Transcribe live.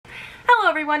Hello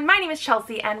everyone, my name is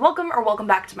Chelsea and welcome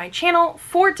back to my channel.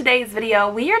 For today's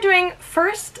video, we are doing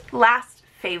first, last,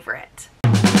 favorite.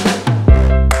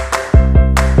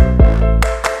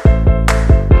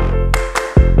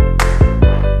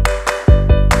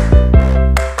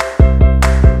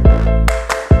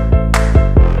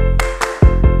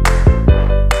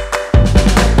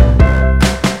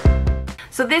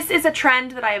 So this is a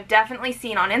trend that I have definitely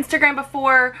seen on Instagram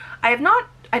before.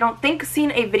 I don't think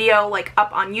seen a video like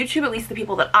up on YouTube, at least the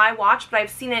people that I watch, but I've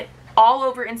seen it all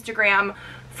over Instagram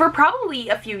for probably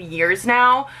a few years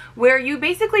now, where you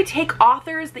basically take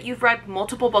authors that you've read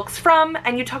multiple books from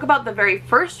and you talk about the very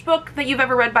first book that you've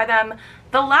ever read by them,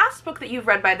 the last book that you've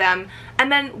read by them,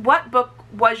 and then what book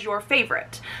was your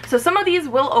favorite. So some of these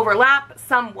will overlap,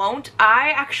 some won't.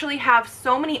 I actually have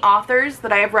so many authors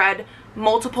that I have read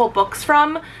multiple books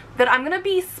from that I'm gonna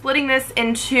be splitting this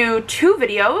into two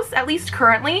videos, at least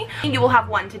currently. You will have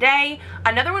one today.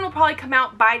 Another one will probably come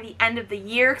out by the end of the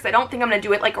year because I don't think I'm gonna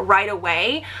do it like right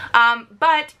away.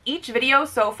 But each video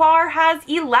so far has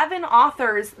 11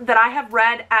 authors that I have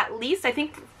read at least, I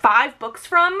think, 5 books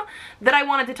from that I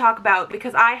wanted to talk about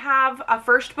because I have a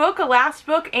first book, a last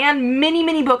book, and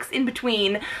many books in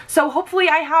between. So hopefully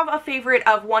I have a favorite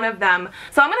of one of them.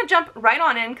 So I'm gonna jump right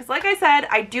on in because like I said,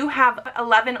 I do have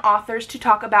 11 authors to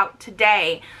talk about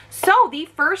today. So the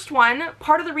first one,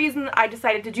 part of the reason I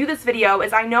decided to do this video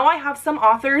is I know I have some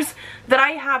authors that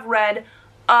I have read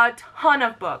a ton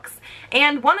of books,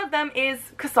 and one of them is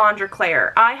Cassandra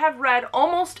Clare. I have read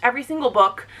almost every single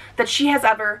book that she has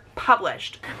ever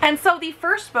published. And so the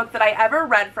first book that I ever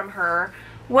read from her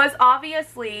was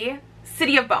obviously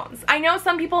City of Bones. I know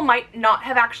some people might not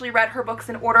have actually read her books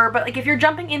in order, but like if you're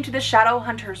jumping into the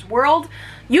Shadowhunters world,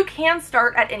 you can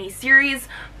start at any series,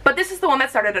 but this is the one that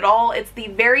started it all. It's the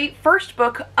very first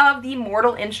book of the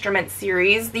Mortal Instruments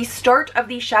series, the start of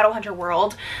the Shadowhunter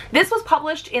world. This was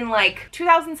published in like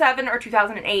 2007 or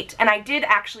 2008, and I did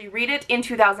actually read it in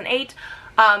 2008.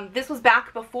 This was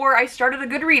back before I started a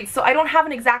Goodreads, so I don't have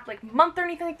an exact like month or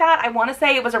anything like that. I want to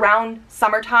say it was around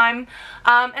summertime.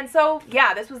 And so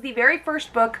yeah, this was the very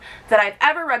first book that I've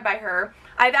ever read by her.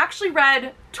 I've actually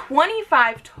read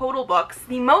 25 total books,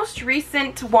 the most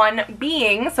recent one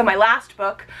being, so my last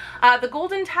book, The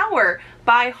Golden Tower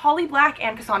by Holly Black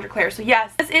and Cassandra Clare. So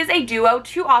yes, this is a duo.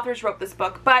 2 authors wrote this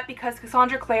book, but because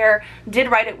Cassandra Clare did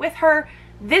write it with her,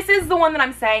 this is the one that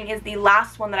I'm saying is the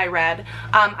last one that I read.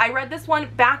 I read this one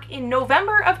back in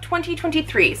November of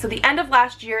 2023, so the end of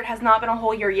last year. It has not been a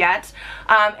whole year yet.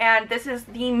 And this is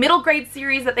the middle grade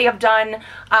series that they have done,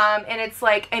 and it's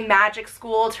like a magic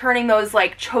school turning those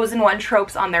like chosen one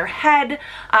tropes on their head.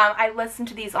 I listened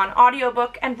to these on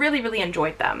audiobook and really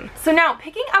enjoyed them. So now,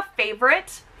 picking a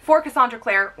favorite for Cassandra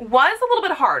Clare was a little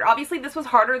bit hard. Obviously this was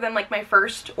harder than like my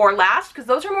first or last because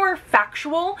those are more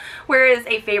factual, whereas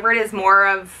a favorite is more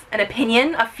of an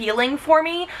opinion, a feeling for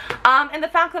me. And the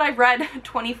fact that I've read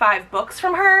 25 books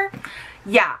from her,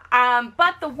 yeah.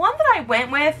 But the one that I went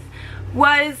with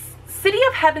was City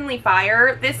of Heavenly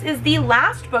Fire. This is the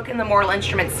last book in the Mortal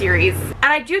Instruments series, and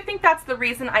I do think that's the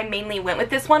reason I mainly went with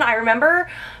this one. I remember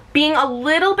being a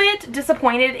little bit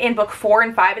disappointed in book 4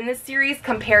 and 5 in this series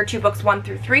compared to books 1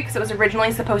 through 3, because it was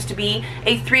originally supposed to be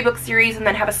a 3-book series and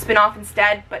then have a spin-off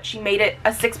instead, but she made it a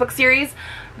 6-book series.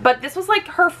 But this was like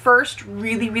her first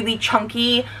really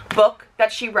chunky book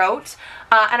that she wrote,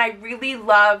 and I really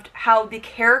loved how the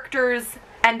characters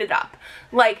ended up,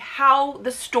 like how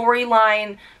the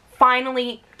storyline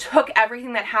finally took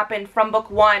everything that happened from book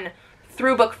 1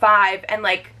 through book 5 and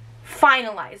like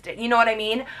finalized it, you know what I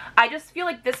mean? I just feel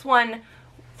like this one,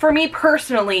 for me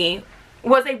personally,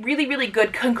 was a really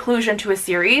good conclusion to a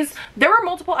series. There were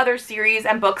multiple other series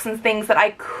and books and things that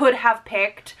I could have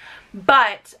picked,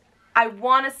 but I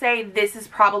want to say this is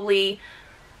probably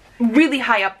really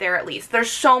high up there at least. There's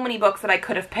so many books that I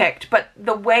could have picked, but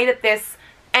the way that this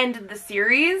ended the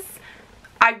series,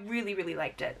 I really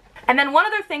liked it. And then one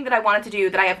other thing that I wanted to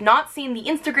do that I have not seen the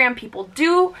Instagram people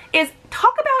do is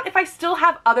talk about if I still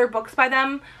have other books by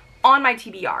them on my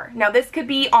TBR. Now this could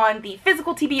be on the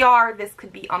physical TBR, this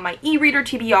could be on my e-reader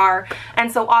TBR,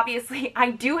 and so obviously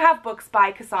I do have books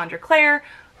by Cassandra Clare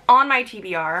on my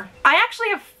TBR. I actually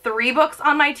have 3 books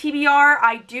on my TBR.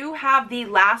 I do have the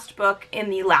last book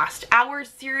in the Last Hours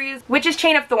series, which is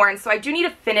Chain of Thorns, so I do need to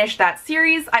finish that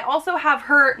series. I also have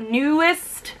her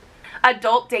newest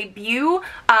adult debut,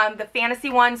 the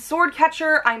fantasy one,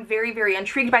 Swordcatcher. I'm very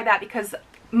intrigued by that because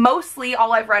mostly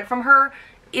all I've read from her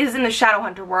is in the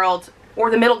Shadowhunter world, or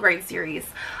the middle grade series.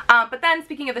 But then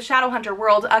speaking of the Shadowhunter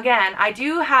world, again, I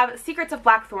do have Secrets of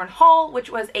Blackthorn Hall, which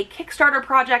was a Kickstarter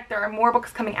project. There are more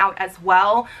books coming out as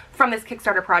well from this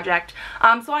Kickstarter project.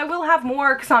 So I will have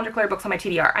more Cassandra Clare books on my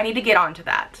TBR. I need to get on to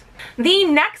that. The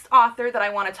next author that I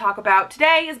want to talk about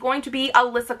today is going to be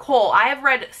Alyssa Cole. I have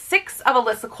read 6 of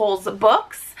Alyssa Cole's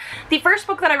books. The first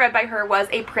book that I read by her was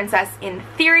A Princess in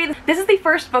Theory. This is the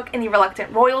first book in the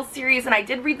Reluctant Royals series, and I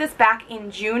did read this back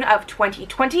in June of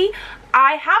 2020.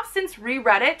 I have since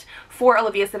reread it for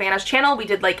Olivia Savannah's channel. We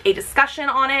did like a discussion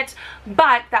on it,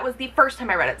 but that was the first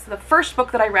time I read it. So the first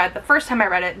book that I read, the first time I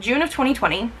read it, June of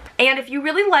 2020. And if you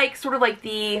really like sort of like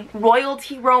the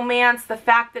royalty romance, the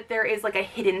fact that there is like a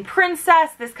hidden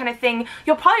princess, this kind of thing,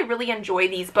 you'll probably really enjoy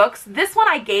these books. This one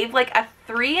I gave like a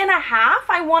 3.5,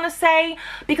 I want to say,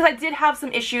 because I did have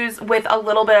some issues with a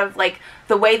little bit of like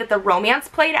the way that the romance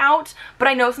played out, but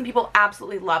I know some people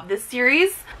absolutely love this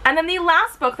series. And then the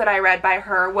last book that I read by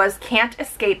her was Can't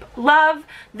Escape Love.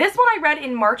 This one I read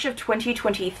in March of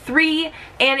 2023,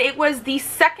 and it was the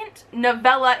second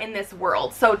novella in this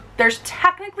world. So there's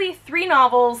technically 3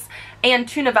 novels and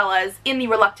 2 novellas in the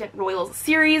Reluctant Royals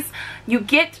series. You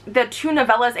get the 2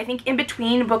 novellas, I think, in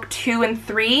between book 2 and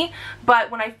 3,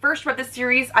 but when I first read this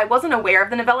series, I wasn't aware of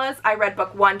the novellas. I read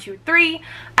book 1, 2, 3,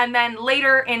 and then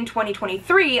later in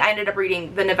 2023, I ended up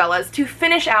reading the novellas to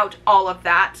finish out all of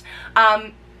that.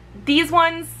 These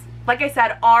ones, like I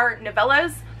said, are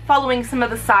novellas following some of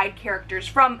the side characters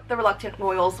from the Reluctant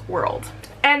Royals world.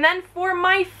 And then for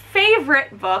my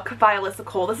favorite book by Alyssa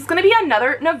Cole, this is going to be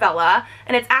another novella,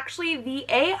 and it's actually The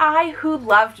AI Who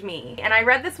Loved Me. And I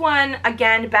read this one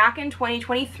again back in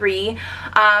 2023,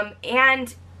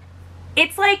 and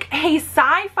it's like a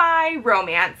sci-fi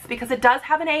romance because it does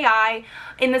have an AI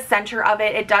in the center of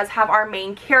it. It does have our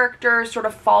main character sort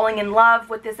of falling in love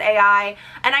with this AI,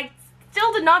 and I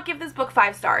still did not give this book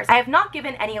 5 stars. I have not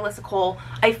given any Alyssa Cole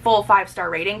a full 5-star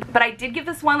rating, but I did give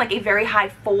this one like a very high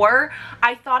 4.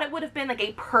 I thought it would have been like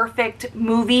a perfect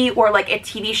movie or like a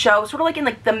TV show, sort of like in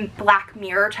like the Black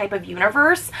Mirror type of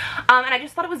universe. And I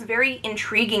just thought it was very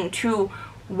intriguing to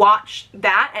watch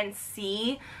that and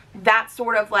see that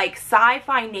sort of like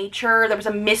sci-fi nature. There was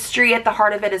a mystery at the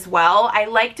heart of it as well. I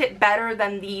liked it better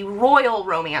than the royal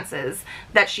romances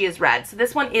that she has read. So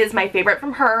this one is my favorite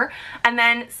from her. And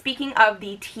then speaking of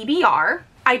the TBR,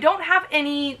 I don't have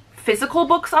any physical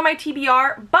books on my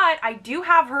TBR, but I do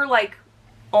have her like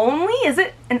only, is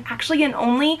it actually an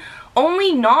only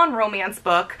non-romance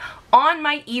book on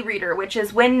my e-reader, which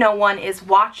is When No One Is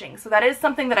Watching. So that is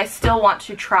something that I still want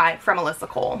to try from Alyssa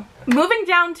Cole. Moving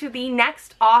down to the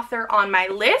next author on my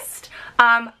list,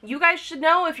 you guys should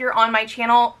know if you're on my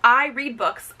channel, I read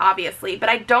books, obviously, but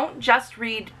I don't just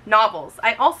read novels.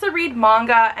 I also read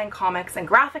manga and comics and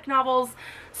graphic novels.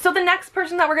 So the next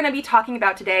person that we're going to be talking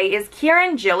about today is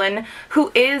Kieron Gillen,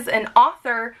 who is an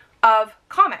author of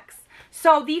comics.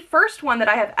 So the first one that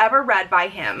I have ever read by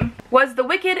him was The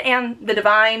Wicked and the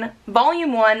Divine,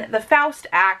 Volume 1, The Faust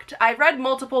Act. I've read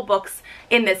multiple books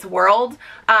in this world,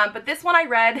 but this one I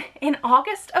read in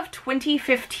August of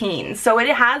 2015. So it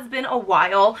has been a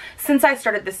while since I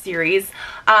started this series.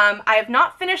 I have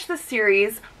not finished the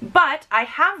series, but I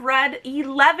have read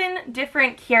 11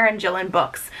 different Kieron Gillen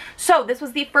books. So this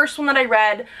was the first one that I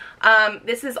read.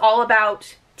 This is all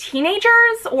about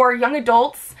teenagers or young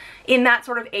adults in that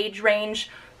sort of age range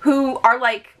who are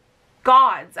like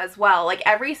gods as well. Like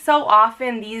every so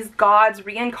often these gods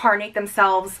reincarnate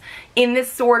themselves in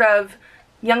this sort of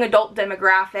young adult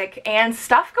demographic, and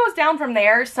stuff goes down from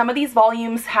there. Some of these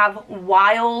volumes have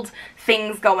wild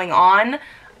things going on.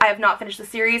 I have not finished the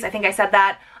series, I think I said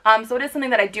that. So it is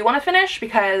something that I do want to finish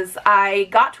because I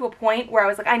got to a point where I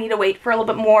was like, I need to wait for a little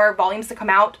bit more volumes to come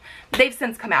out. They've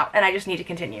since come out and I just need to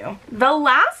continue. The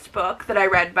last book that I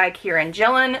read by Kieron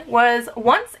Gillen was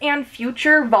Once and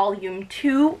Future Volume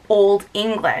 2, Old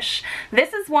English.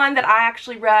 This is one that I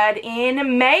actually read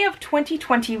in May of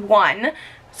 2021.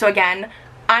 So again,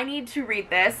 I need to read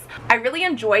this. I really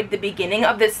enjoyed the beginning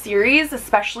of this series,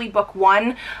 especially book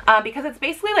 1, because it's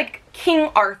basically like King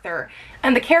Arthur.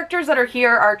 And the characters that are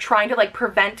here are trying to like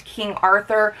prevent King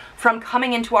Arthur from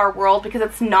coming into our world because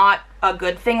it's not a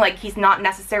good thing. Like he's not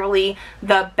necessarily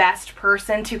the best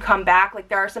person to come back. Like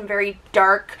there are some very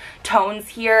dark tones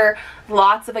here.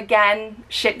 Lots of, again,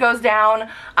 shit goes down.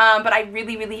 But I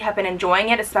really have been enjoying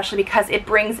it, especially because it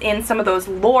brings in some of those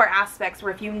lore aspects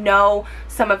where if you know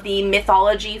some of the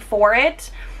mythology for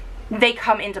it, they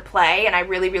come into play, and I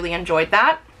really enjoyed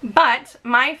that. But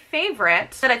my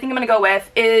favorite that I think I'm going to go with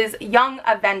is Young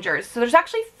Avengers. So there's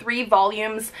actually 3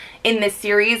 volumes in this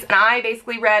series, and I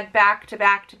basically read back to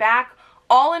back to back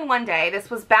all in one day. This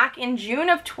was back in June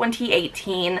of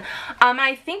 2018. And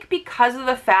I think because of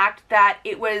the fact that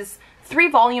it was 3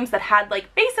 volumes that had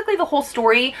like basically the whole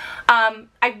story,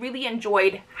 I really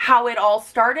enjoyed how it all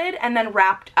started and then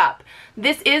wrapped up.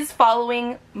 This is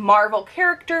following Marvel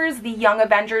characters, the Young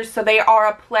Avengers, so they are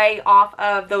a play off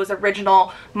of those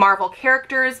original Marvel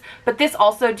characters, but this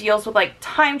also deals with like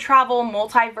time travel,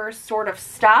 multiverse sort of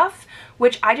stuff,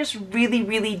 which I just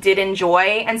really did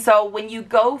enjoy. And so when you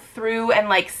go through and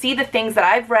like see the things that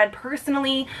I've read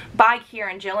personally by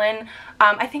Kieron Gillen,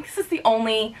 I think this is the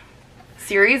only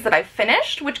series that I've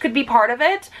finished, which could be part of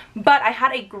it, but I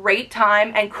had a great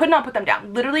time and could not put them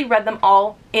down. Literally read them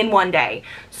all in one day.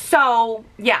 So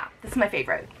yeah, this is my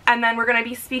favorite. And then we're going to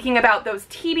be speaking about those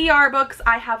TBR books.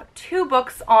 I have 2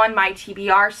 books on my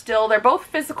TBR still. They're both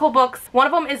physical books. One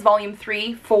of them is volume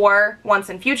 3 for Once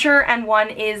and Future, and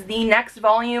one is the next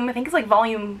volume, I think it's like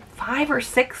volume 5 or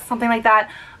 6, something like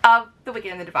that, of The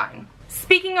Wicked and the Divine.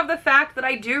 Speaking of the fact that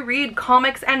I do read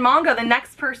comics and manga, the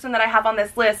next person that I have on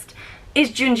this list is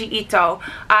Junji Ito.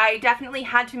 I definitely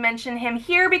had to mention him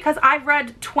here because I've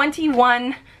read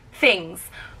 21 things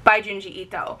by Junji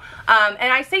Ito.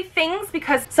 And I say things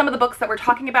because some of the books that we're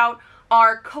talking about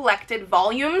are collected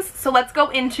volumes. So let's go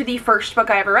into the first book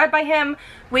I ever read by him,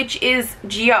 which is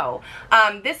Zhao.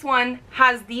 This one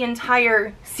has the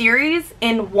entire series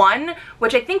in one,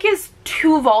 which I think is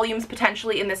 2 volumes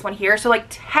potentially in this one here. So like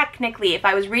technically, if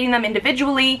I was reading them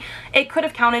individually, it could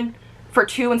have counted for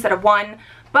 2 instead of 1.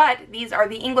 But these are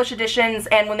the English editions,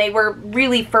 and when they were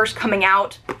really first coming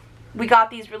out, we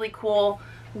got these really cool,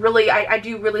 I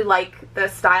do really like the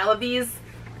style of these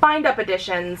bind-up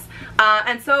editions.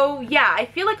 And so, yeah, I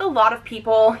feel like a lot of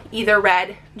people either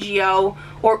read Zhao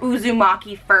or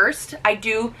Uzumaki first. I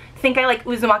do think I like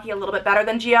Uzumaki a little bit better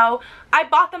than Zhao. I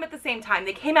bought them at the same time.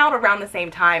 They came out around the same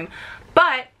time,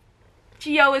 but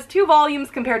Zhao is 2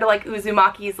 volumes compared to like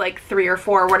Uzumaki's like 3 or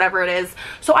 4 or whatever it is.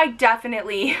 So I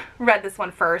definitely read this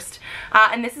one first.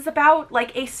 And this is about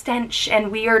like a stench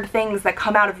and weird things that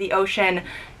come out of the ocean.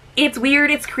 It's weird,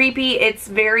 it's creepy, it's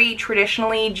very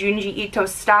traditionally Junji Ito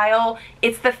style.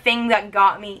 It's the thing that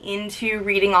got me into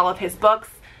reading all of his books.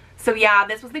 So yeah,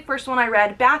 this was the first one I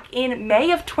read back in May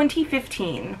of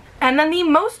 2015. And then the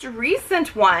most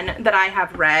recent one that I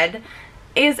have read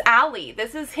is Ali.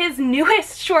 This is his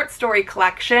newest short story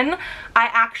collection. I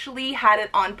actually had it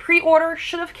on pre-order,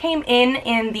 should have came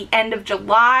in the end of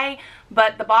July,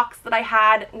 but the box that I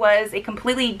had was a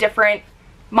completely different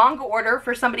manga order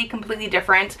for somebody completely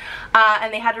different,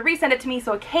 and they had to resend it to me,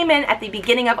 so it came in at the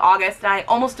beginning of August, and I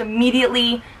almost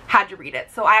immediately had to read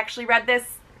it. So I actually read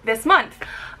this month,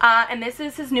 and this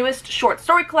is his newest short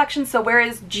story collection. So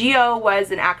whereas Zhao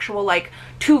was an actual like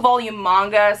 2-volume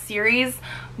manga series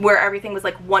where everything was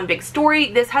like one big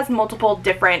story, this has multiple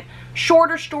different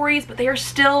shorter stories, but they are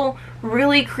still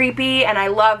really creepy, and I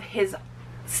love his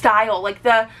style, like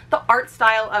the art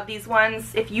style of these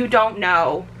ones. If you don't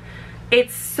know,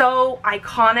 it's so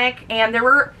iconic, and there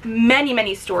were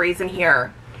many stories in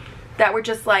here that were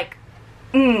just like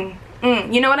you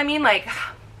know what I mean? Like,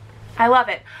 I love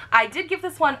it. I did give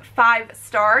this one 5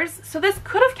 stars, so this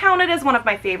could have counted as one of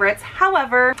my favorites.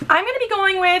 However, I'm going to be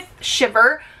going with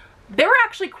Shiver. There were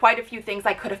actually quite a few things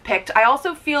I could have picked. I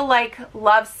also feel like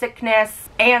Love Sickness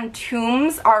and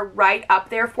Tombs are right up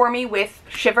there for me with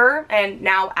Shiver and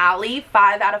now Ali.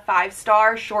 5 out of 5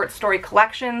 star short story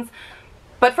collections.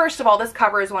 But first of all, this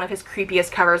cover is one of his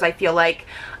creepiest covers, I feel like.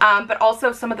 But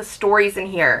also some of the stories in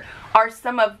here are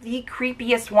some of the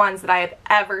creepiest ones that I have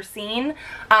ever seen.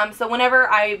 So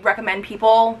whenever I recommend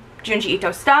people Junji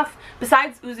Ito stuff,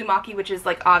 besides Uzumaki, which is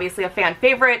like obviously a fan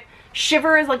favorite,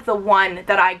 Shiver is like the one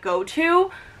that I go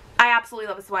to. I absolutely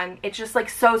love this one. It's just like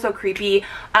so creepy.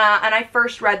 And I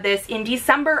first read this in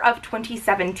December of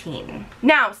 2017.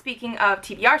 Now, speaking of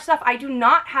TBR stuff, I do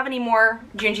not have any more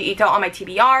Junji Ito on my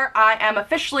TBR. I am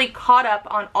officially caught up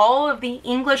on all of the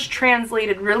English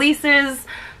translated releases.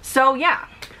 So yeah.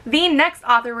 The next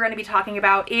author we're going to be talking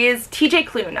about is TJ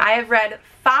Klune. I have read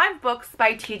 5 books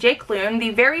by TJ Klune. The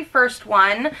very first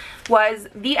one was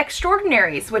The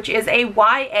Extraordinaries, which is a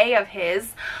YA of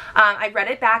his. I read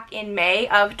it back in May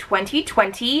of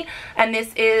 2020, and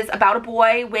this is about a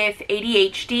boy with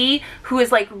ADHD who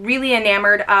is like really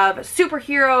enamored of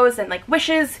superheroes and like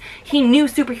wishes he knew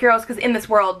superheroes because in this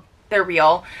world they're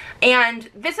real. And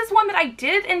this is one that I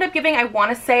did end up giving, I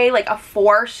want to say, like a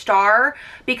 4 star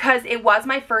because it was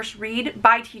my first read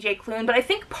by TJ Klune, but I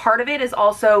think part of it is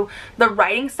also the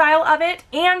writing style of it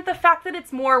and the fact that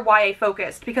it's more YA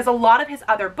focused, because a lot of his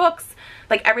other books,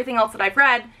 like everything else that I've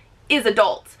read, is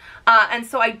adult. And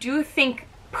so I do think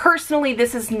Personally,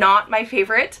 this is not my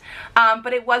favorite,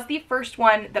 but it was the first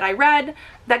one that I read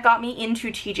that got me into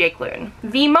TJ Klune.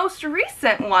 The most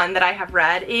recent one that I have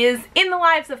read is In the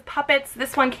Lives of Puppets.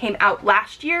 This one came out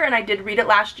last year, and I did read it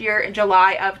last year in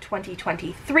July of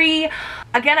 2023.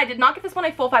 Again, I did not give this one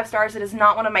a full 5 stars. It is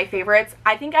not one of my favorites.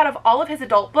 I think out of all of his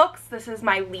adult books, this is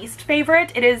my least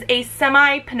favorite. It is a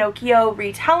semi-Pinocchio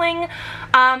retelling.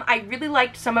 I really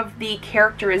liked some of the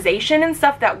characterization and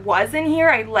stuff that was in here.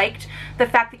 I liked the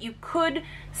fact that you could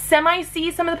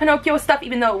semi-see some of the Pinocchio stuff,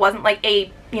 even though it wasn't like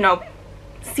a, you know,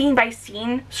 scene by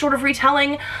scene sort of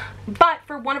retelling. But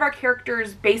for one of our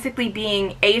characters basically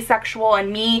being asexual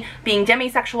and me being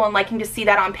demisexual and liking to see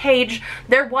that on page,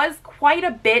 there was quite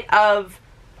a bit of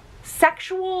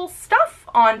sexual stuff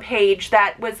on page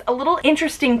that was a little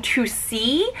interesting to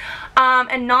see,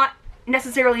 and not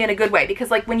necessarily in a good way, because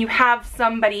like when you have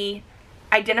somebody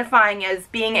identifying as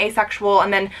being asexual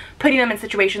and then putting them in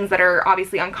situations that are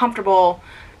obviously uncomfortable,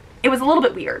 it was a little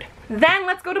bit weird. Then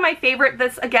let's go to my favorite.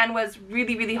 This again was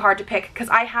really, really hard to pick because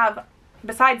I have,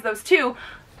 besides those two,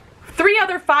 3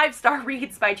 other 5-star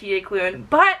reads by TJ Klune,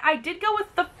 but I did go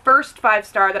with the first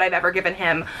 5-star that I've ever given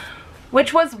him,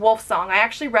 which was Wolf Song. I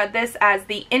actually read this as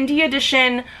the indie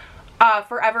edition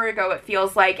forever ago, it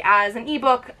feels like, as an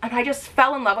ebook, and I just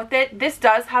fell in love with it. This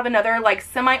does have another like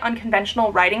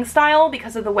semi-unconventional writing style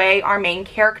because of the way our main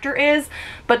character is,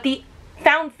 but the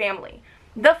found family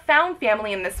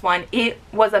in this one, it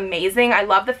was amazing. I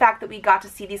love the fact that we got to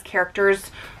see these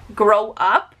characters grow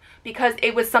up, because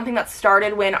it was something that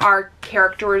started when our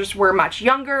characters were much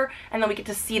younger, and then we get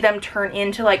to see them turn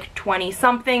into like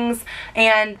 20-somethings,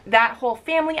 and that whole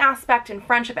family aspect and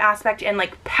friendship aspect and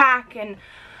like pack, and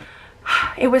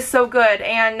it was so good.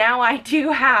 And now I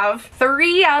do have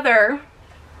 3 other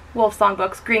Wolf Song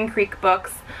books, Green Creek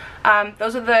books.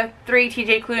 Those are the 3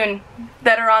 TJ Klune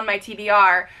that are on my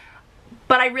TBR.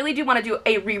 But I really do want to do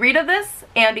a reread of this,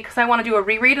 and because I want to do a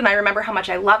reread and I remember how much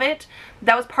I love it,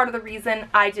 that was part of the reason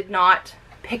I did not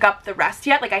pick up the rest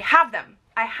yet. Like, I have them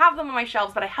on my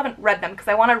shelves, but I haven't read them because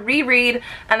I want to reread,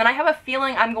 and then I have a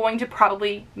feeling I'm going to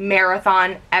probably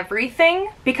marathon everything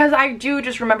because I do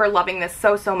just remember loving this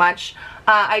so much.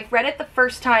 I've read it the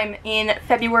first time in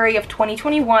February of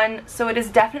 2021, so it is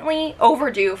definitely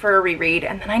overdue for a reread,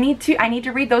 and then I need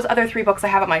to read those other 3 books I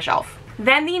have on my shelf.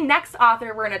 Then the next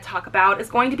author we're going to talk about is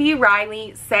going to be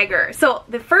Riley Sager. So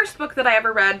the first book that I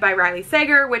ever read by Riley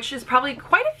Sager, which is probably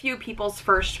quite a few people's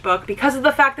first book because of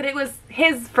the fact that it was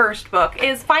his first book,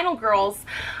 is Final Girls.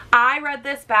 I read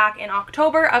this back in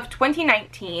October of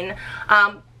 2019,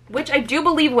 which I do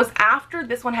believe was after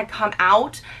this one had come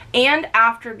out and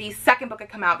after the second book had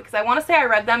come out, because I want to say I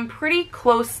read them pretty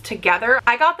close together.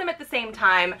 I got them at the same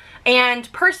time,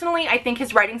 and personally I think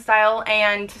his writing style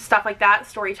and stuff like that,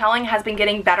 storytelling, has been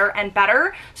getting better and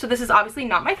better, so this is obviously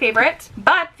not my favorite.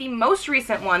 But the most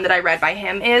recent one that I read by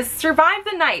him is Survive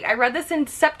the Night. I read this in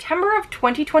September of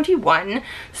 2021,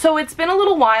 so it's been a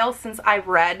little while since I've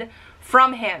read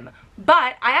from him.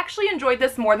 But I actually enjoyed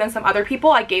this more than some other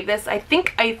people. I gave this, I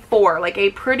think, a 4, like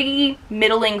a pretty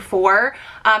middling 4,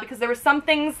 because there were some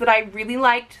things that I really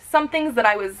liked, some things that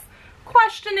I was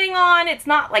questioning on. It's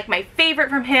not like my favorite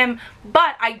from him,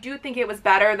 but I do think it was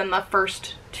better than the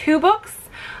first 2 books,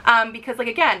 because, like,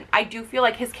 again, I do feel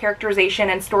like his characterization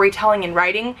and storytelling and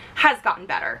writing has gotten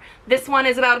better. This one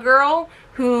is about a girl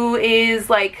who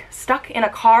is, like, stuck in a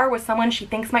car with someone she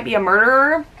thinks might be a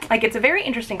murderer. Like, it's a very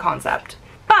interesting concept.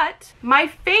 But my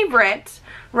favorite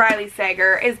Riley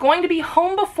Sager is going to be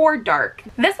Home Before Dark.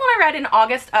 This one I read in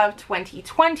August of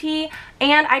 2020,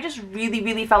 and I just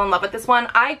really fell in love with this one.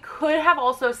 I could have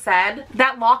also said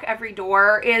that Lock Every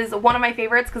Door is one of my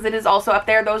favorites because it is also up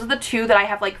there. Those are the 2 that I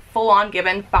have like full on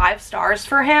given 5 stars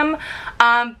for him.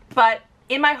 But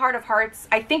in my heart of hearts,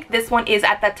 I think this one is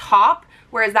at the top,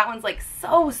 whereas that one's like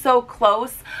so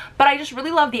close. But I just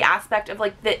really love the aspect of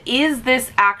like, is this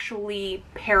actually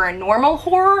paranormal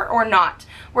horror or not?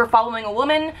 We're following a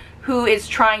woman who is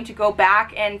trying to go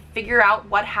back and figure out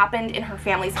what happened in her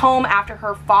family's home after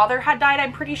her father had died,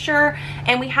 I'm pretty sure.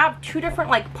 And we have 2 different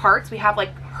like parts. We have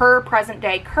like her present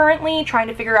day currently trying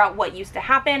to figure out what used to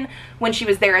happen when she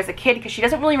was there as a kid, because she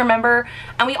doesn't really remember.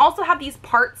 And we also have these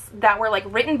parts that were like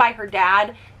written by her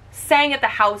dad saying that the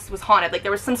house was haunted. Like,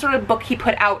 there was some sort of book he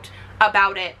put out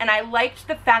about it, and I liked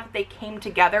the fact that they came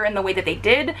together in the way that they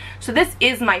did, so this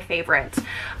is my favorite.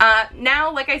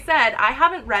 Now, like I said, I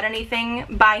haven't read anything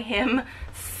by him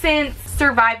since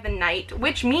Survive the Night,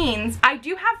 which means I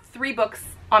do have 3 books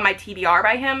on my TBR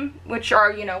by him, which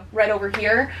are, you know, right over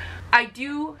here. I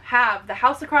do have The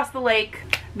House Across the Lake,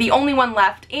 The Only One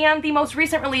Left, and the most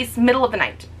recent release, Middle of the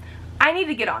Night. I need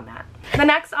to get on that. The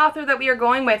next author that we are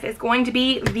going with is going to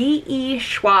be V.E.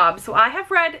 Schwab. So I have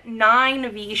read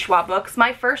 9 V.E. Schwab books.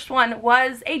 My first one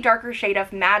was A Darker Shade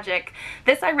of Magic.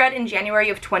 This I read in January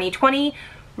of 2020.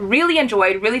 Really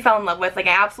enjoyed, really fell in love with. Like,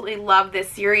 I absolutely love this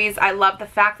series. I love the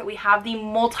fact that we have the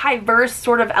multiverse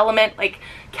sort of element. Like,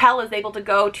 Kel is able to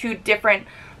go to different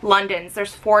Londons.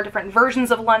 There's 4 different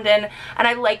versions of London, and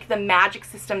I like the magic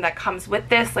system that comes with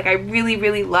this. Like, I really,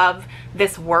 really love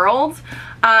this world.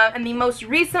 And the most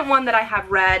recent one that I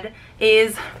have read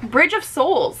is Bridge of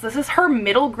Souls. This is her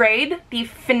middle grade, the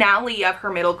finale of her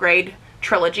middle grade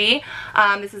trilogy.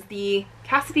 This is the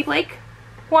Cassidy Blake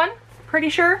one. Pretty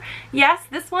sure. Yes,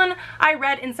 this one I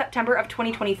read in September of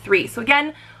 2023. So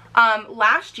again,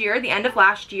 last year, the end of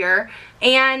last year,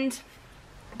 and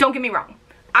don't get me wrong,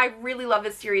 I really love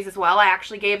this series as well. I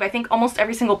actually gave, I think, almost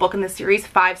every single book in this series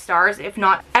 5 stars, if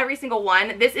not every single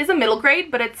one. This is a middle grade,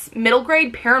 but it's middle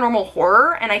grade paranormal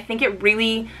horror, and I think it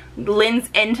really lends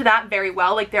into that very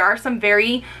well. Like, there are some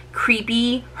very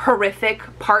creepy,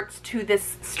 horrific parts to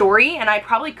this story, and I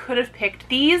probably could have picked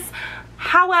these.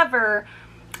 However,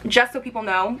 just so people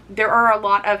know, there are a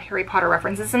lot of Harry Potter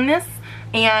references in this,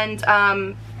 and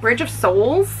Bridge of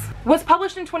Souls was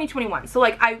published in 2021. So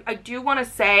like, I do want to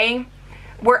say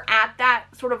we're at that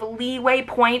sort of leeway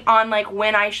point on like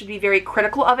when I should be very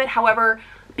critical of it. However,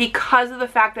 because of the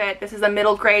fact that this is a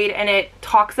middle grade and it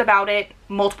talks about it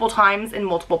multiple times in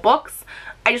multiple books,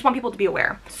 I just want people to be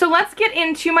aware. So let's get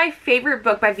into my favorite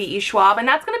book by V.E. Schwab, and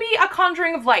that's going to be A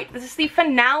Conjuring of Light. This is the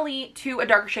finale to A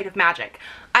Darker Shade of Magic.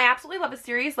 I absolutely love the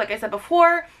series, like I said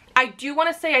before. I do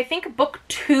want to say I think book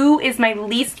 2 is my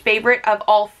least favorite of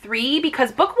all 3,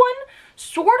 because book 1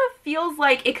 sort of feels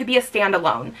like it could be a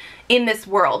standalone in this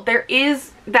world. There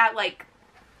is that like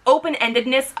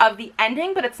open-endedness of the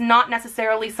ending, but it's not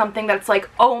necessarily something that's like,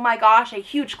 oh my gosh, a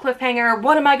huge cliffhanger,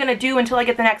 what am I gonna do until I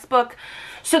get the next book?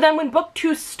 So then when book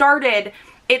 2 started,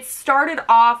 it started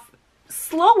off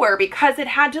slower because it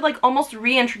had to like almost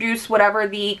reintroduce whatever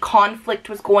the conflict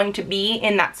was going to be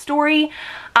in that story.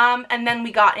 And then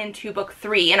we got into book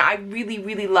 3, and I really,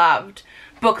 really loved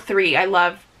book 3. I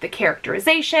loved the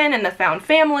characterization and the found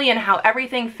family and how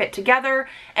everything fit together,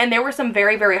 and there were some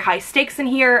very, very high stakes in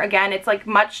here. Again, it's like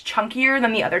much chunkier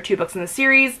than the other 2 books in the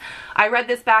series. I read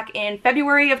this back in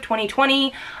February of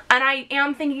 2020, and I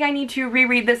am thinking I need to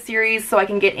reread this series so I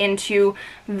can get into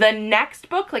the next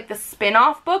book, like the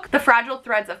spin-off book, The Fragile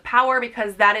Threads of Power,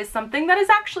 because that is something that is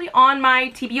actually on my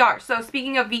TBR. So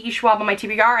speaking of V.E. Schwab on my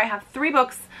TBR, I have 3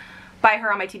 books by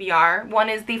her on my TBR. One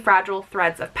is The Fragile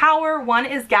Threads of Power, one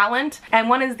is Gallant, and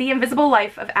one is The Invisible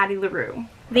Life of Addie LaRue.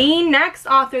 The next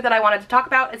author that I wanted to talk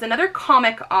about is another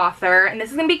comic author, and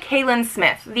this is going to be Lynn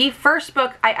Smith. The first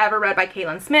book I ever read by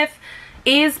Lynn Smith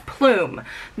is Plume.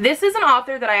 This is an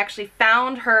author that I actually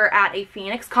found her at a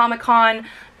Phoenix Comic-Con.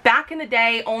 Back in the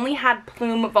day, only had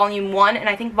Plume Volume 1 and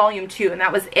I think Volume 2, and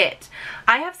that was it.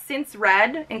 I have since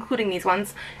read, including these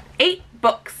ones, 8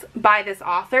 books by this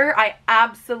author. I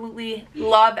absolutely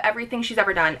love everything she's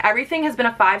ever done. Everything has been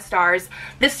a 5 stars.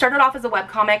 This started off as a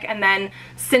webcomic, and then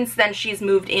since then she's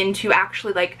moved into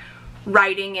actually like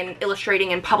writing and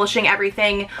illustrating and publishing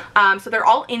everything. So they're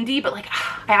all indie, but like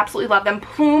I absolutely love them.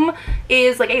 Plume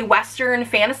is like a Western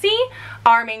fantasy.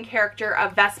 Our main character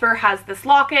of Vesper has this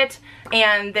locket,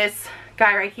 and this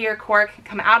guy right here, Cork, can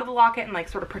come out of the locket and like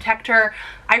sort of protect her.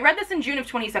 I read this in June of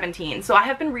 2017, so I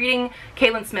have been reading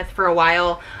Lynn Smith for a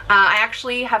while. I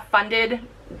actually have funded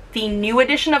the new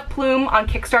edition of Plume on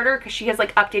Kickstarter because she has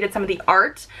like updated some of the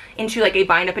art into like a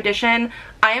bind-up edition.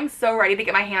 I am so ready to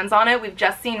get my hands on it. We've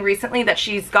just seen recently that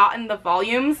she's gotten the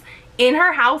volumes in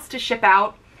her house to ship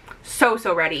out.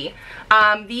 So ready.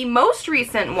 The most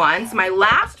recent one, so my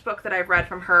last book that I've read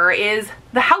from her, is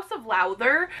The House of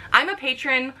Lowther. I'm a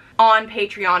patron on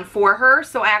Patreon for her,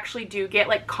 so I actually do get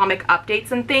like comic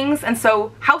updates and things, and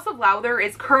so House of Lowther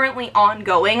is currently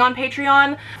ongoing on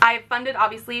Patreon. I've funded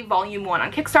obviously Volume 1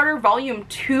 on Kickstarter. Volume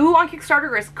 2 on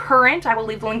Kickstarter is current. I will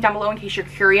leave the link down below in case you're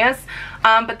curious.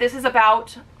 But this is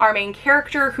about our main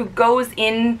character who goes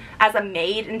in as a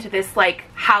maid into this like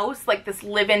house, like this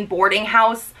live-in boarding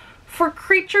house for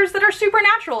creatures that are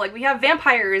supernatural. Like we have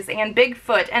vampires and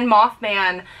Bigfoot and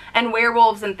Mothman and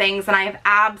werewolves and things, and I have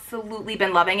absolutely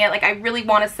been loving it. Like I really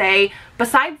want to say,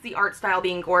 besides the art style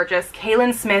being gorgeous,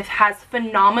 Lynn Smith has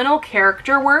phenomenal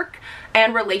character work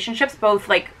and relationships, both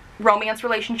like romance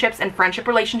relationships and friendship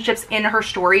relationships in her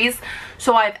stories.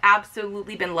 So I've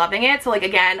absolutely been loving it. So like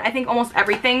again, I think almost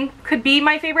everything could be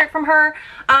my favorite from her.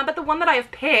 But the one that I have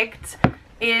picked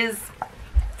is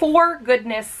For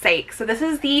Goodness Sake. So this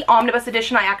is the omnibus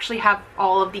edition. I actually have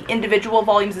all of the individual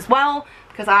volumes as well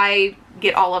because I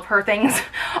get all of her things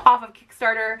off of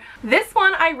Kickstarter. This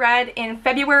one I read in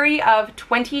February of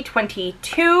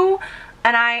 2022,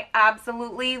 and I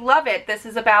absolutely love it. This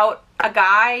is about a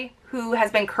guy who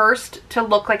has been cursed to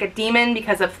look like a demon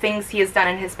because of things he has done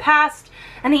in his past,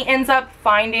 and he ends up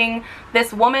finding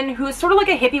this woman who's sort of like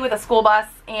a hippie with a school bus,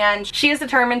 and she is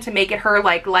determined to make it her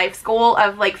like life's goal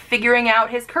of like figuring out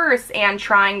his curse and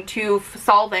trying to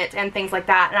solve it and things like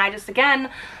that. And I just, again,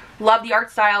 love the art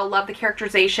style, love the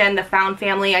characterization, the found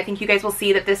family. I think you guys will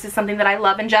see that this is something that I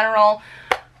love in general.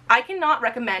 I cannot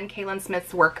recommend Lynn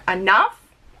Smith's work enough.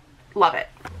 Love it.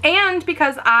 And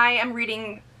because I am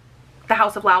reading The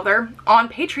House of Lowther on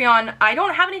Patreon, I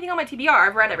don't have anything on my TBR.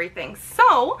 I've read everything.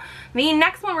 So the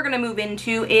next one we're going to move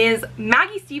into is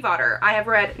Maggie Stiefvater. I have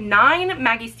read 9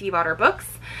 Maggie Stiefvater books.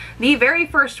 The very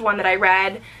first one that I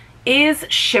read is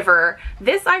Shiver.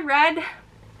 This I read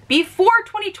before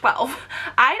 2012.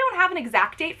 I don't have an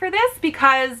exact date for this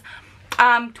because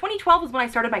 2012 was when I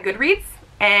started my Goodreads,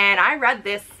 and I read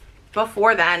this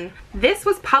before then. This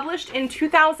was published in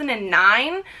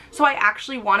 2009, so I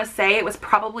actually want to say it was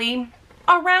probably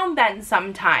around then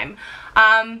sometime.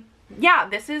 Yeah,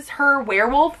 this is her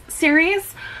werewolf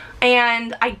series,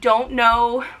 and I don't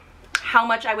know how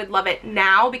much I would love it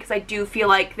now because I do feel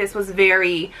like this was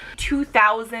very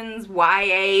 2000s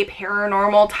YA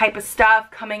paranormal type of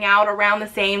stuff coming out around the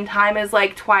same time as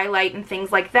like Twilight and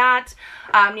things like that,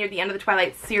 near the end of the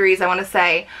Twilight series, I want to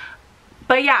say.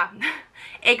 But yeah,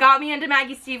 it got me into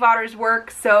Maggie Stiefvater's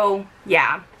work, so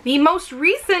yeah. The most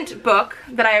recent book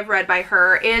that I have read by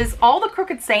her is All the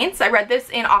Crooked Saints. I read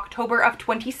this in October of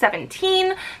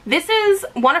 2017. This is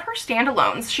one of her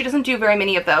standalones. She doesn't do very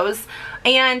many of those,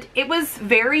 and it was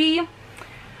very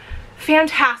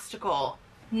fantastical.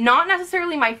 Not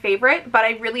necessarily my favorite, but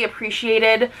I really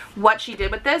appreciated what she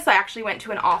did with this. I actually went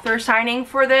to an author signing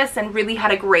for this and really had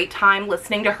a great time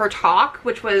listening to her talk,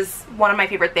 which was one of my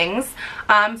favorite things.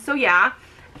 So yeah.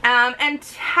 And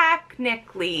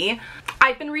technically,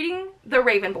 I've been reading The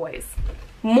Raven Boys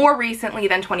more recently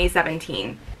than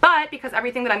 2017. But because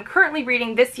everything that I'm currently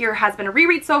reading this year has been a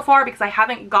reread so far, because I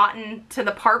haven't gotten to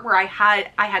the part where I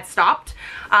had stopped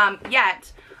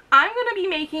yet, I'm going to be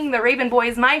making The Raven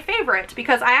Boys my favorite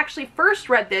because I actually first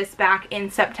read this back in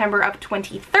September of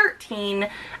 2013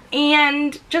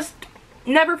 and just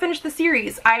never finished the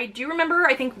series. I do remember,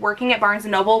 I think, working at Barnes &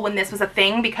 Noble when this was a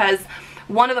thing, because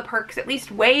one of the perks, at least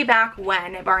way back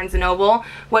when at Barnes & Noble,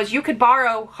 was you could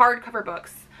borrow hardcover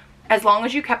books as long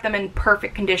as you kept them in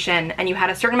perfect condition, and you had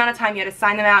a certain amount of time. You had to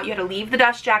sign them out, you had to leave the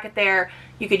dust jacket there,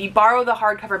 you could borrow the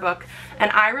hardcover book. And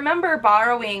I remember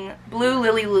borrowing Blue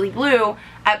Lily Lily Blue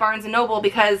at Barnes & Noble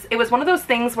because it was one of those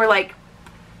things where like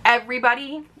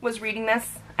everybody was reading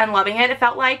this and loving it, it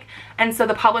felt like, and so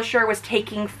the publisher was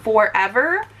taking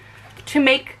forever to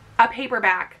make a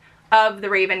paperback of The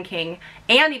Raven King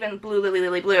and even Blue Lily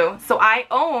Lily Blue. So I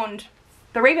owned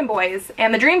The Raven Boys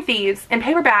and The Dream Thieves in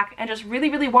paperback and just really,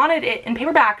 really wanted it in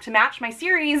paperback to match my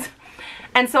series.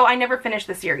 And so I never finished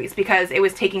the series because it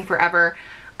was taking forever.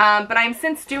 But I'm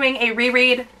since doing a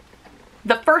reread.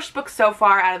 The first book so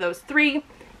far out of those 3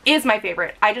 is my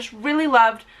favorite. I just really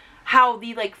loved how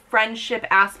the like friendship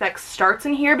aspect starts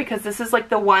in here, because this is like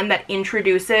the one that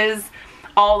introduces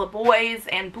all the boys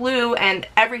and Blue and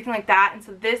everything like that. And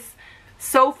so this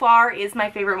so far is my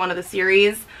favorite one of the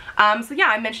series. So yeah,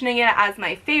 I'm mentioning it as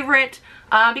my favorite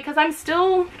because I'm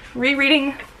still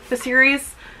rereading the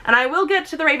series, and I will get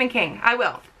to The Raven King. I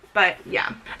will. But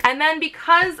yeah. And then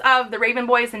because of The Raven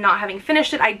Boys and not having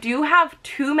finished it, I do have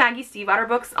 2 Maggie Stiefvater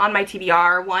books on my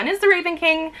TBR. One is The Raven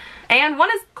King, and one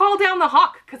is Call Down the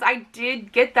Hawk, because I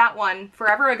did get that one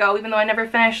forever ago, even though I never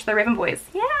finished The Raven Boys.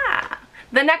 Yeah.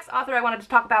 The next author I wanted to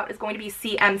talk about is going to be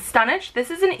C.M. Stunich. This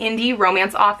is an indie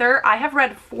romance author. I have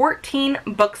read 14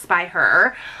 books by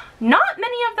her. Not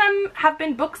many of them have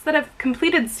been books that have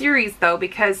completed series though,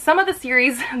 because some of the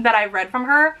series that I've read from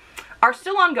her are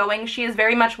still ongoing. She is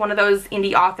very much one of those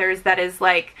indie authors that is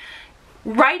like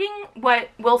writing what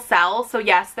will sell. So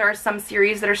yes, there are some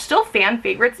series that are still fan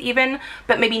favorites even,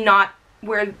 but maybe not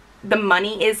where the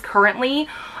money is currently.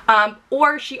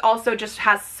 Or she also just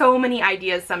has so many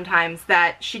ideas sometimes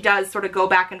that she does sort of go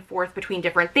back and forth between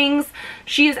different things.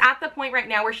 She is at the point right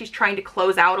now where she's trying to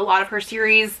close out a lot of her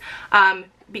series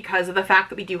because of the fact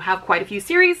that we do have quite a few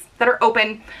series that are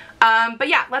open. But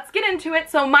yeah, let's get into it.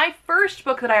 So my first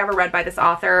book that I ever read by this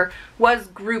author was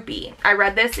Groupie. I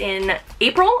read this in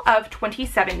April of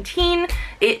 2017.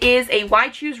 It is a Why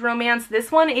Choose romance.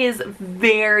 This one is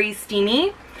very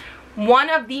steamy. One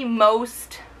of the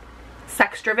most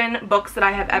sex-driven books that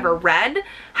I have ever read.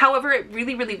 However, it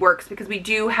really, really works because we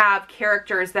do have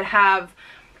characters that have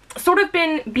sort of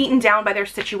been beaten down by their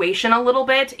situation a little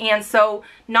bit, and so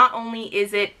not only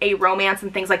is it a romance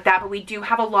and things like that, but we do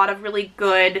have a lot of really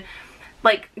good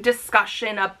like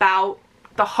discussion about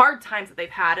the hard times that they've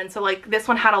had. And so like this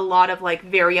one had a lot of like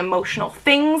very emotional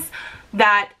things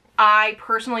that I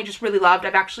personally just really loved.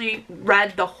 I've actually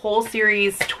read the whole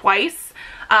series twice.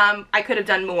 I could have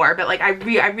done more, but like I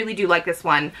really do like this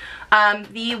one.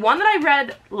 The one that I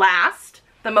read last,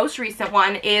 the most recent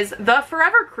one, is The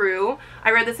Forever Crew.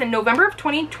 I read this in November of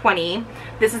 2020.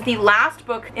 This is the last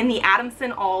book in the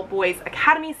Adamson All Boys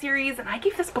Academy series, and I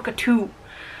gave this book a 2.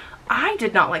 I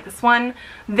did not like this one.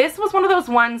 This was one of those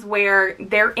ones where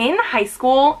they're in high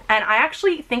school, and I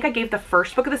actually think I gave the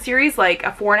first book of the series like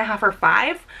a 4.5 or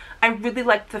 5. I really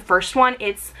liked the first one.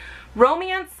 It's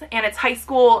romance and it's high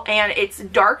school and it's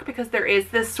dark because there is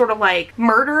this sort of like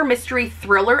murder mystery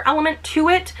thriller element to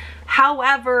it.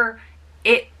 However,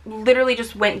 it literally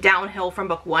just went downhill from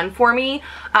book 1 for me.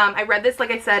 I read this,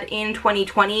 like I said, in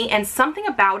 2020, and something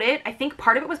about it, I think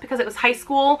part of it was because it was high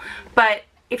school, but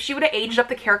if she would have aged up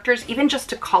the characters, even just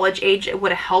to college age, it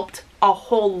would have helped a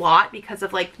whole lot because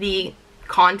of like the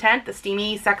content, the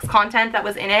steamy sex content that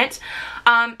was in it.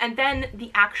 And then the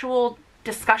actual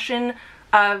discussion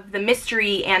of the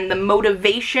mystery and the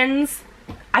motivations,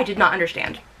 I did not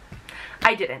understand.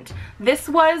 I didn't. This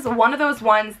was one of those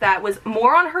ones that was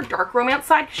more on her dark romance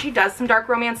side, because she does some dark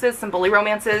romances, some bully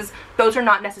romances. Those are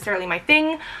not necessarily my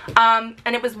thing. And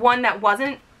it was one that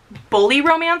wasn't bully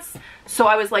romance, so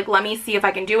I was like, let me see if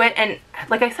I can do it. And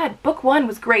like I said, book 1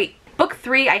 was great. Book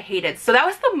 3 I hated. So that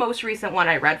was the most recent one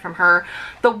I read from her.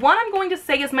 The one I'm going to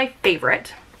say is my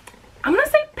favorite, I'm gonna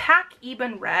say Pack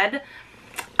Eben Red.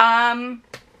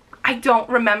 I don't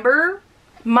remember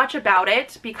much about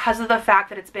it because of the fact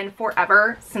that it's been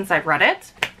forever since I've read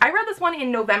it. I read this one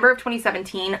in November of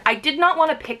 2017. I did not want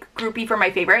to pick Groupie for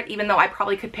my favorite, even though I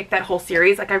probably could pick that whole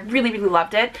series. Like, I really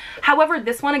loved it. However,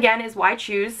 this one again is Why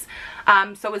Choose.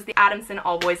 So is the Adamson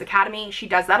All Boys Academy. She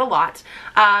does that a lot.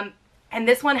 And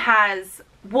this one has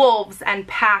wolves and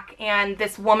pack, and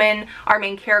this woman, our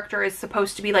main character, is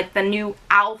supposed to be like the new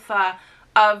alpha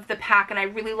of the pack, and I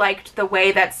really liked the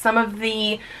way that some of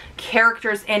the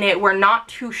characters in it were not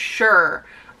too sure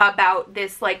about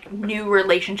this like new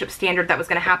relationship standard that was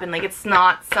going to happen. Like, it's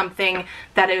not something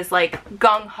that is like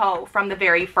gung-ho from the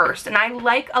very first, and I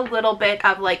like a little bit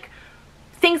of like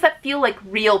things that feel like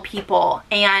real people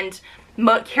and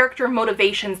character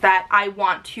motivations that I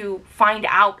want to find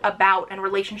out about and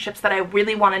relationships that I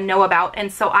really want to know about.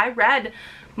 And so I read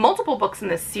multiple books in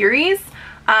this series,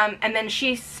 and then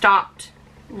she stopped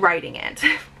writing it.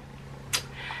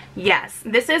 Yes,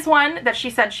 this is one that she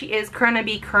said she is going to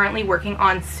be currently working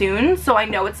on soon, so I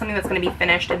know it's something that's going to be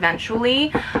finished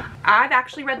eventually. I've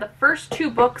actually read the first 2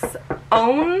 books,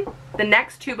 own the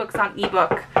next 2 books on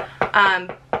ebook,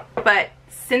 but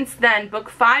since then book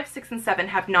 5, 6, and 7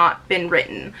 have not been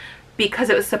written because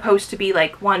it was supposed to be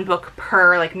like 1 book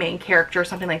per like main character or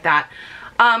something like that.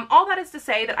 All that is to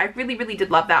say that I really did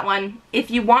love that one.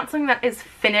 If you want something that is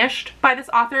finished by this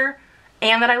author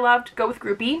and that I loved, go with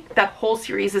Groupie. That whole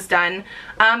series is done.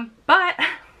 But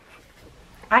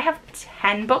I have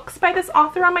 10 books by this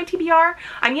author on my TBR.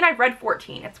 I mean, I've read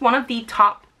 14. It's one of the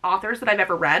top authors that I've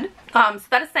ever read. So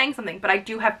that is saying something, but I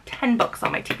do have 10 books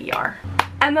on my TBR.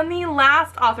 And then the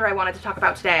last author I wanted to talk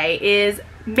about today is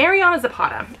Mariana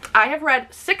Zapata. I have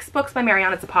read 6 books by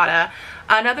Mariana Zapata,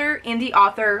 another indie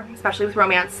author, especially with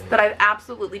romance, that I've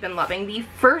absolutely been loving. The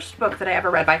first book that I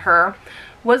ever read by her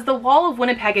was The Wall of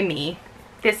Winnipeg and Me,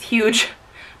 this huge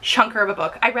chunker of a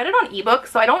book. I read it on ebook,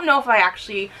 so I don't know if I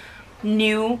actually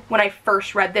knew when I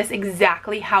first read this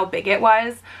exactly how big it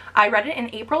was. I read it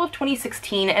in April of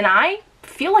 2016, and I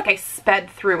feel like I sped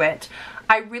through it.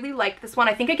 I really liked this one.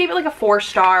 I think I gave it like a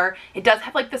 4-star. It does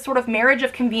have like this sort of marriage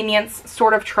of convenience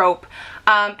sort of trope.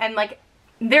 And like,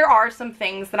 there are some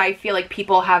things that I feel like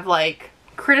people have like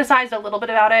criticized a little bit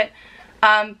about it.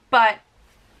 But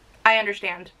I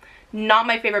understand. Not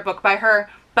my favorite book by her,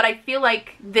 but I feel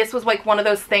like this was like one of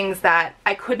those things that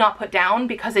I could not put down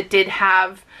because it did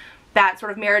have that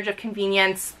sort of marriage of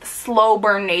convenience, slow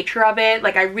burn nature of it.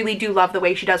 Like, I really do love the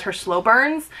way she does her slow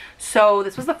burns. So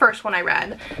this was the first one I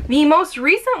read. The most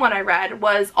recent one I read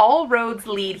was All Roads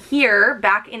Lead Here,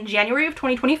 back in January of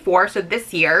 2024, so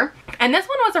this year. And this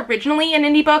one was originally an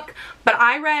indie book, but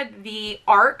I read the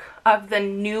arc of the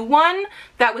new one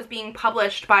that was being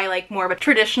published by like more of a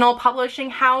traditional publishing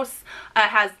house.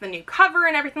 Has the new cover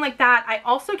and everything like that. I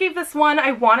also gave this one,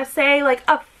 I want to say like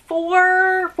a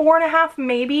 4.5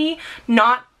 maybe.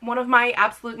 Not one of my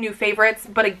absolute new favorites,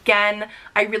 but again,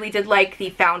 I really did like the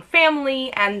found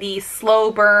family and the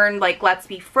slow burn, like let's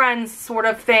be friends sort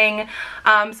of thing.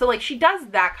 So like she does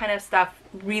that kind of stuff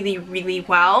really, really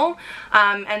well.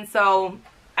 And so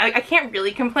I can't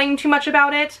really complain too much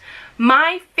about it.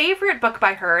 My favorite book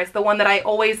by her is the one that I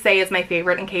always say is my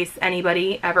favorite in case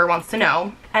anybody ever wants to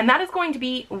know, and that is going to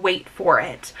be Wait For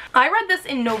It. I read this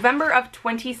in November of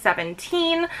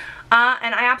 2017, and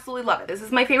I absolutely love it. This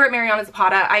is my favorite Mariana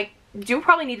Zapata. I do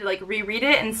probably need to like reread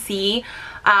it and see.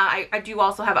 I do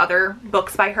also have other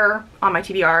books by her on my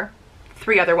TBR.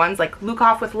 3 other ones like Luke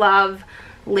Off With Love,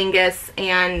 Lingus,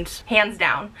 and Hands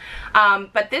Down.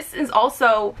 But this is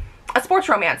also a sports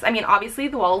romance. I mean, obviously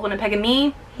The Wall of Winnipeg and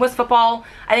Me was football.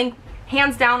 I think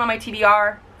hands down on my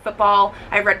TBR, football.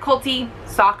 I've read Culty,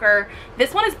 soccer.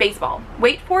 This one is baseball.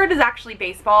 Wait For It is actually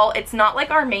baseball. It's not like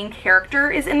our main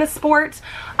character is in the sport,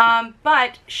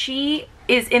 but she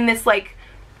is in this like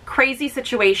crazy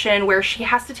situation where she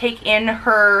has to take in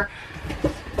her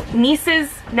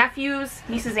nieces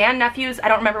and nephews, I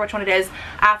don't remember which one it is,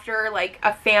 after like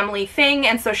a family thing,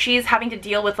 and so she's having to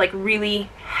deal with like really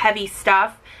heavy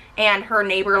stuff. And her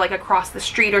neighbor like across the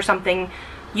street or something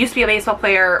used to be a baseball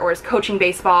player or is coaching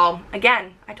baseball.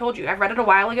 Again, I told you, I've read it a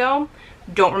while ago.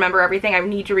 Don't remember everything. I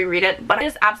need to reread it. But I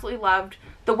just absolutely loved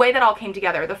the way that all came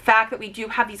together. The fact that we do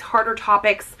have these harder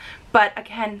topics, but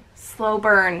again, slow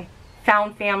burn,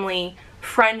 found family,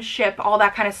 friendship, all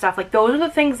that kind of stuff. Like those are the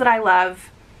things that I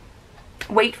love.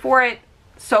 Wait For It,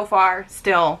 so far,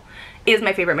 still, is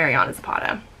my favorite Mariana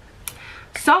Zapata.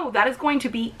 So that is going to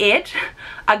be it.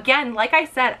 Again, like I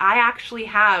said, I actually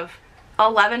have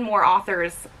 11 more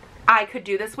authors I could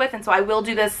do this with, and so I will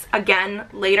do this again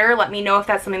later. Let me know if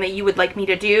that's something that you would like me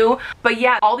to do. But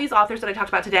yeah, all these authors that I talked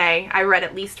about today, I read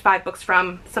at least 5 books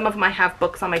from. Some of them I have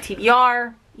books on my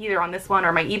TBR, either on this one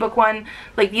or my ebook one.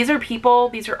 Like these are people,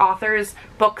 these are authors,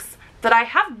 books that I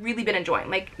have really been enjoying.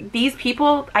 Like these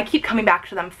people, I keep coming back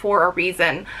to them for a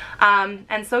reason.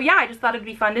 And so yeah, I just thought it'd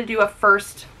be fun to do a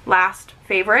first, last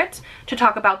favorite to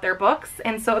talk about their books.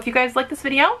 And so if you guys like this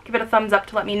video, give it a thumbs up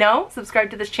to let me know. Subscribe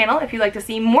to this channel if you'd like to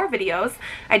see more videos.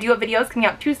 I do have videos coming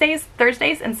out Tuesdays,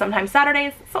 Thursdays, and sometimes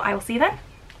Saturdays. So I will see you then.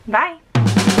 Bye.